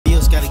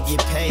gotta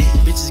get paid,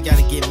 bitches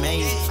gotta get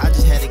made. I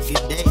just had a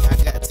good day, I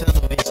got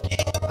tunnel vision.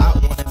 I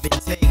wanna be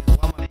taken,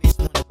 why my bitch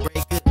wanna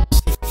break up?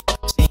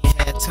 She ain't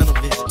had tunnel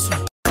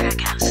vision.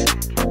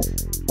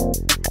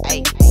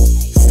 Hey,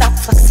 stop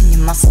flexing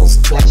your muscles,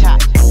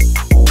 Chak.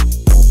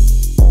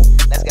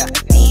 Let's go.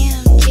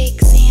 Damn,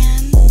 kicks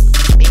in.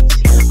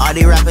 All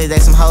these rappers, they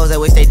some hoes, I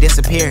wish they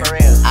disappear.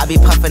 I be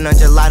puffin' on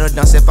gelato,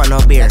 don't sip on no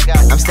beer.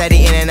 I'm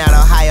steady in and out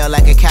Ohio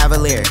like a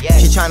cavalier.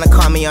 She tryna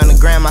call me on the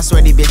gram, I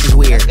swear these bitches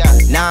weird.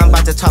 Now I'm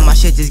about to talk my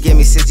shit, just give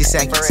me 60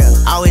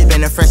 seconds. Always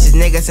been the freshest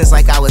nigga since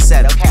like I was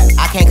 7.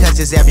 I can't cuss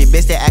just every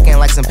bitch, they acting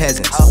like some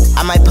peasants.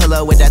 I might pull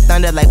up with that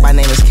thunder like my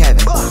name is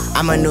Kevin.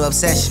 I'm a new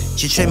obsession,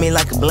 she treat me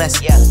like a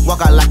blessing. Walk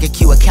out like a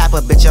Q, a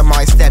Kappa, bitch, I'm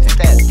always stepping.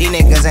 These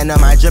niggas ain't know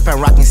my drip,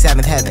 I'm rocking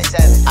 7th heaven.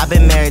 I've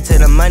been married to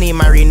the money,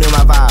 might renew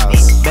my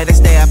vows. Better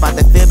stay up out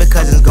the field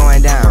because it's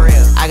going down.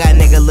 I got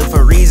nigga look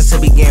for reasons to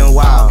be getting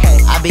wild.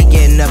 I be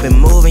getting up and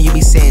moving, you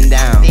be sitting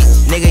down.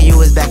 Nigga, you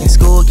was back in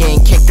school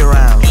getting kicked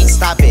around.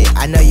 Stop it,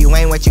 I know you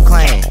ain't what you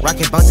claim.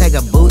 Rockin'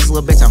 Bottega boots,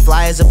 little bitch, I'm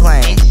fly as a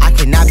plane. I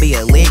cannot be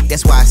a lick,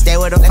 that's why I stay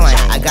with a flame.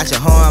 I got your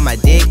hoe on my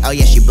dick, oh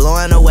yeah, she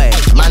blowing away.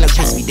 My new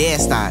chicks be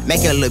dead start,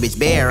 make it a little bitch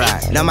bed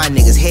ride. Know my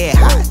niggas head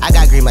high, I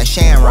got green like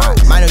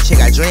Shamrock. My new chick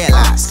got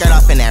dreadlocks, skirt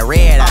off in that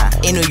red eye.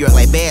 In New York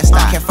like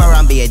Bed-Stuy, can't fuck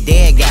around be a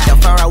dead guy.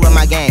 Don't fuck around with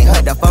my gang,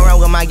 don't fuck around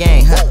with my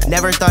gang.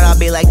 Never thought I'd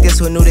be like this,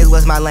 who knew this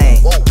was my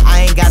lane.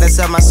 I ain't gotta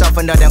sell myself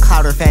under them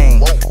clout or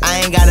fame. I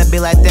ain't gotta be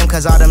like them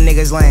cause all them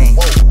niggas lame.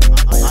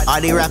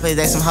 All these rappers,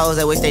 they some hoes,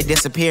 I wish they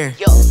disappear.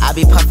 I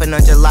be puffin'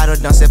 on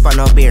gelato, don't sip on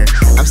no beer.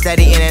 I'm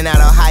steady in and out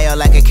Ohio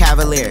like a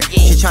cavalier.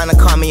 She tryna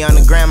call me on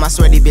the gram, I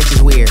swear these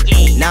bitches weird.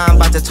 Now I'm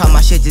about to talk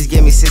my shit, just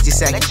give me 60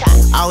 seconds.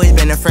 Always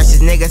been the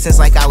freshest nigga since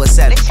like I was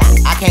 7.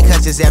 I can't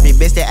cuss just every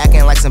bitch, they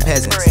acting like some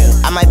peasants.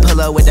 I might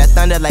pull up with that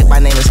thunder like my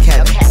name is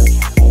Kevin.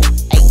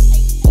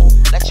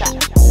 Let's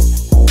try.